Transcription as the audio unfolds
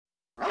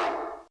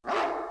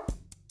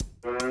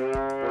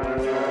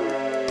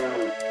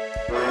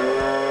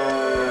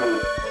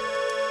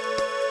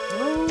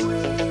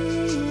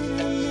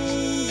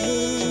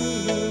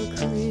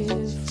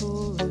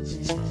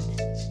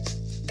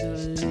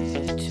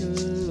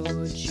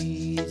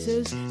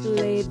Jesus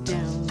laid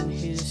down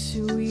his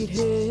sweet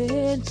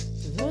head.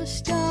 The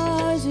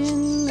stars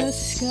in the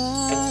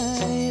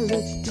sky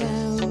looked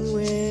down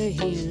where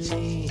he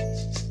lay.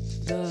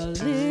 The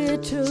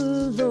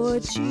little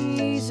Lord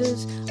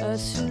Jesus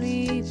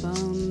asleep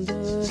on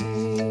the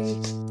hay.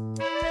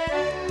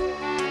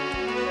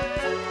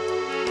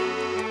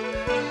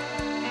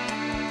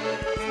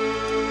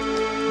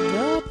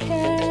 The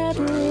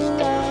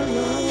cattle are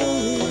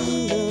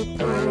lowing, the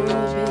poor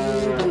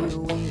baby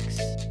wakes,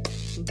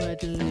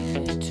 but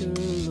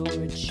little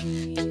Lord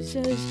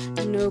Jesus,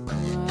 no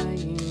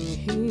crying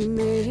he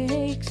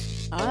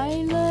makes.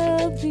 I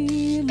love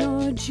thee,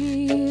 Lord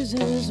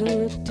Jesus,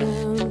 look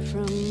down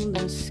from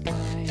the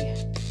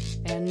sky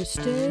and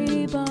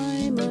stay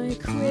by my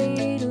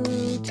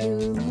cradle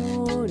till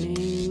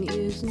morning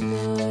is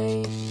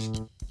nigh.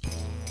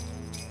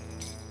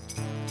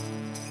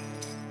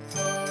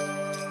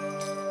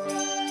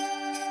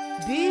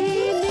 Be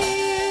near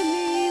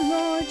me,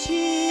 Lord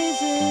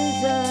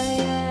Jesus, I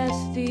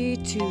ask thee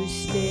to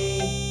stay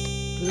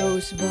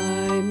close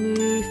by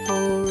me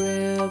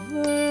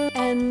forever,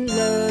 and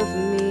love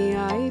me,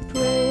 I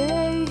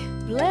pray.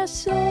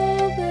 Bless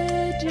all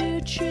the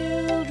dear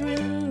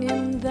children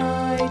in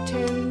thy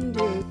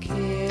tender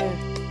care,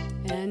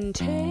 and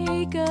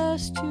take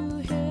us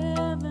to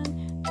heaven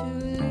to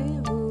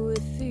live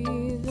with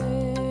thee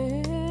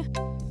there.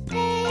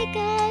 Take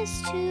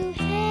us to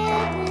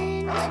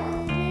heaven to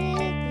live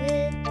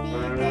with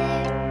thee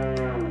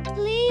there.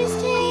 Please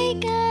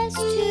take us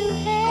to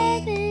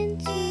heaven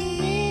to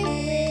live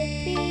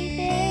with thee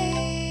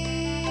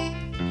there.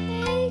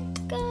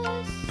 Take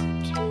us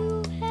to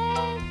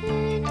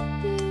heaven.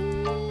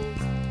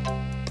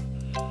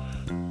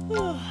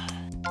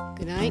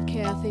 Good night,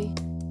 Kathy.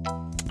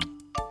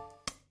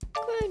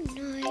 Good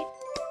night.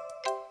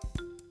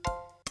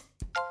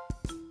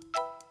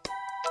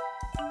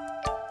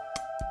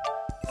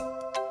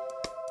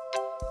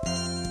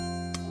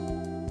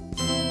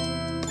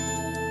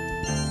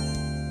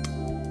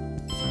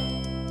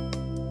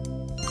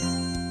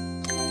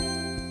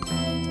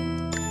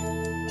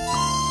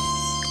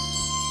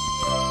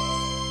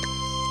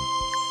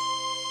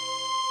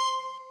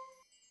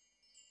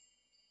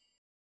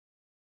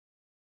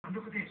 And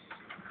look at this.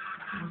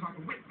 It was like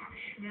a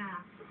whiplash. Yeah.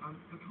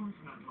 The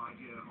consonant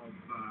idea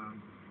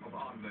of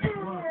Art Day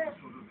was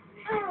sort of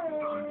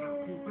called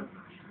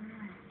whiplash.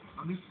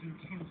 And this is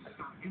intended to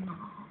stand in the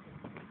heart.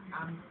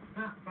 And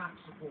that back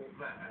support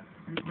there,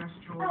 you rest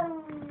your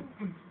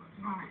influence.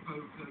 I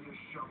suppose they're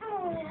just shoved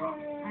on the front.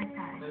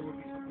 Okay. They would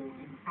be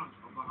supported in front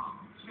of the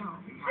heart. Sure.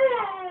 You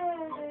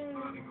have not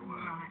burning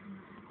away. Right.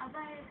 Are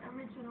they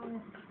original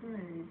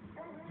screws?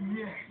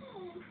 Yes.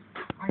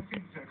 I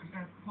think so, because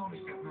they're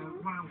polished and they're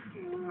rounded.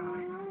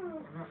 Right.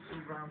 And that's the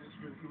rounded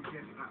screw you'll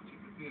get in that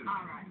particular theory.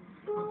 All right.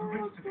 But the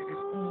rest of it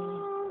is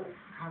all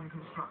hand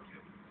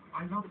constructed.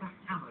 I love the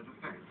hammered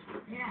effect.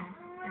 Yeah.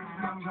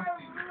 That just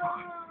seems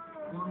fine.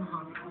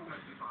 £175.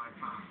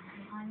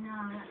 I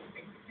know, that's a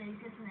bit steep,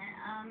 isn't it?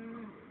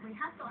 We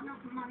have got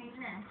enough money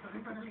left, but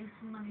we've got to leave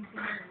some money for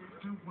you.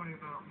 Don't worry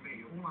about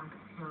me. All I'm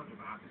concerned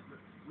about is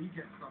that we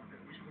get something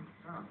which we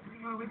sell.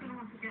 Well, we're going to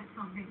have to get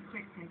something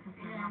quickly because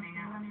we're running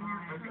out of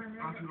time. Okay,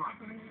 how do you like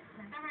them?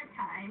 They're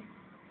okay.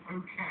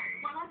 Okay.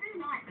 Well, I do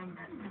like them,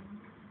 but...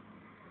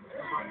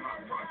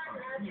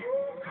 Yeah.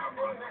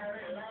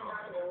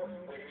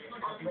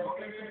 I'll be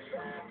honest with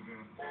you.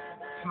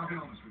 Can I be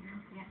honest with you?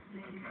 Yes,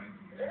 please. Okay.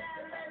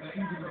 They're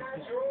either going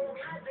to fall.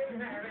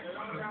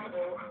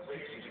 About 60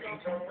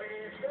 to 80.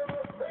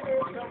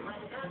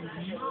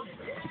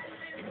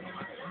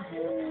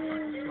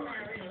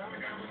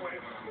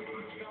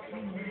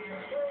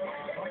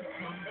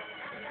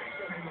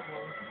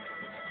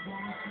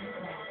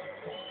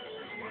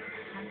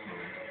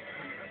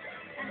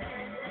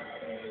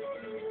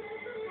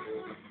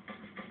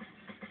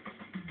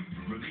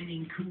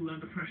 Remaining cool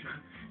under pressure,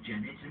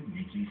 Janet and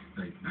Nicky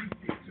spoke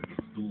nicely to the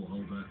store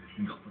holder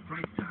and got the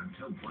price down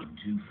to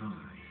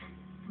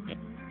 $125.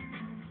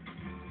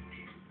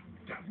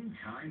 Doesn't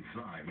time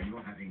fly when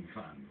you're having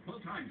fun? Well,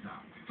 time's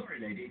up. Sorry,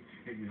 lady,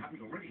 if you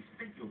haven't already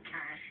spent your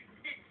cash,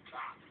 it's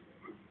tough.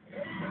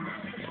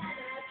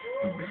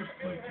 The rest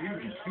were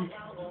really thinking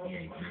of the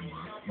age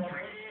memoir. In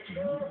fact,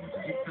 Jenny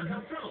wanted it for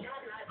herself.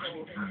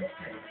 £90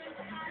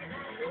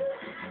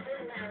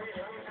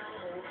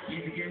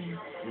 Yet again,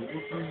 all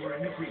of them were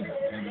in agreement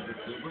over the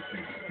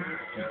silver-plated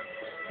character,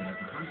 and at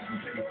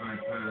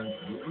 £125,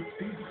 Woolworths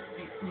did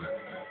excellent.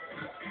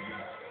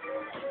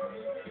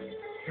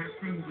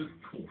 Catherine was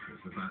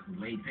cautious about the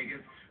weigh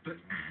figures, but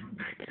Anne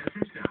backed her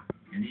sister.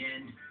 In the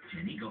end,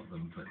 Jenny got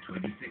them for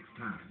 £26.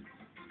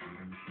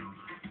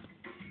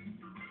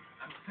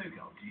 So,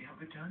 girl, did you have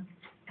a good time?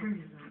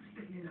 Brilliant,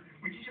 absolutely lovely.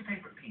 Which is your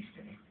favourite piece,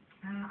 Jenny?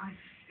 I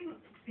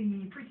think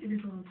the Pretty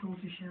Little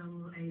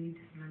Tortoiseshell Aid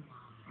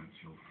memoir. That's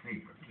your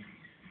favourite piece.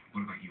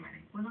 What about you,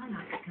 Annie? Well, I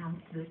like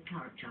the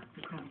carrot jack,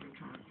 the cranberry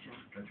carrot jack.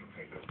 That's your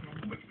favourite.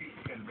 Yeah. Which piece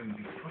are you going to bring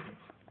to the conference?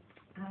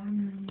 The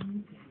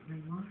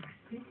memoir, I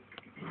think.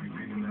 I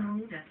might be wrong,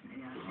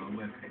 definitely. Well,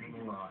 we're pinning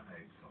all our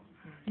hopes on.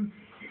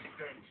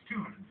 It's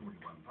 £241,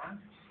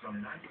 which is done in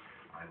night,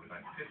 I would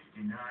like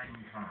 £59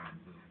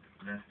 of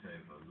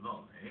leftover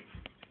lolly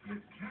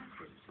with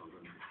Catherine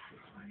children.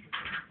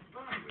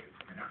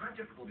 And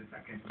 140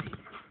 seconds each.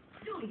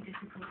 Surely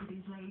difficult with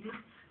these ladies,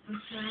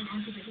 but I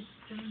give it a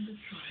standard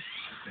try.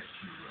 I bet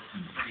you will.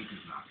 And very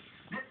good luck.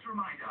 Let's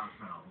remind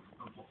ourselves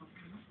of what was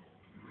going for.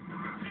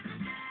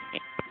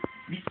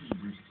 Nicky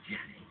was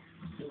Janet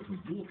and bought a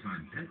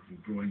wartime pencil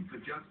drawing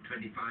for just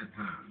 £25.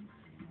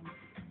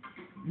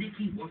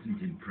 Nicky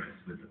wasn't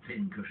impressed with the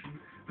pincushion,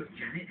 but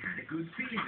Janet had a good feeling